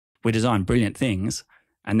we design brilliant things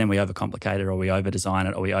and then we overcomplicate it or we overdesign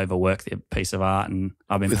it or we overwork the piece of art. And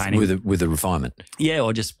I've been painting. With a refinement. Yeah,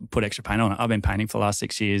 or just put extra paint on it. I've been painting for the last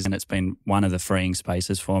 6 years and it's been one of the freeing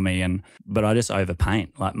spaces for me. But I just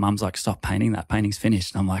overpaint. Like Mum's like, stop painting that. Painting's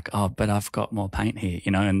finished. And I'm like, oh, but I've got more paint here,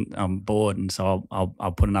 and I'm bored. And so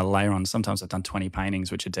I'll put another layer on. Sometimes I've done 20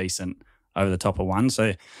 paintings, which are decent over the top of one.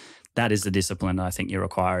 So that is the discipline I think you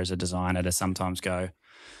require as a designer to sometimes go,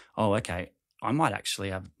 oh, okay, I might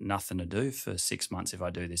actually have nothing to do for 6 months if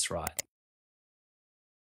I do this right.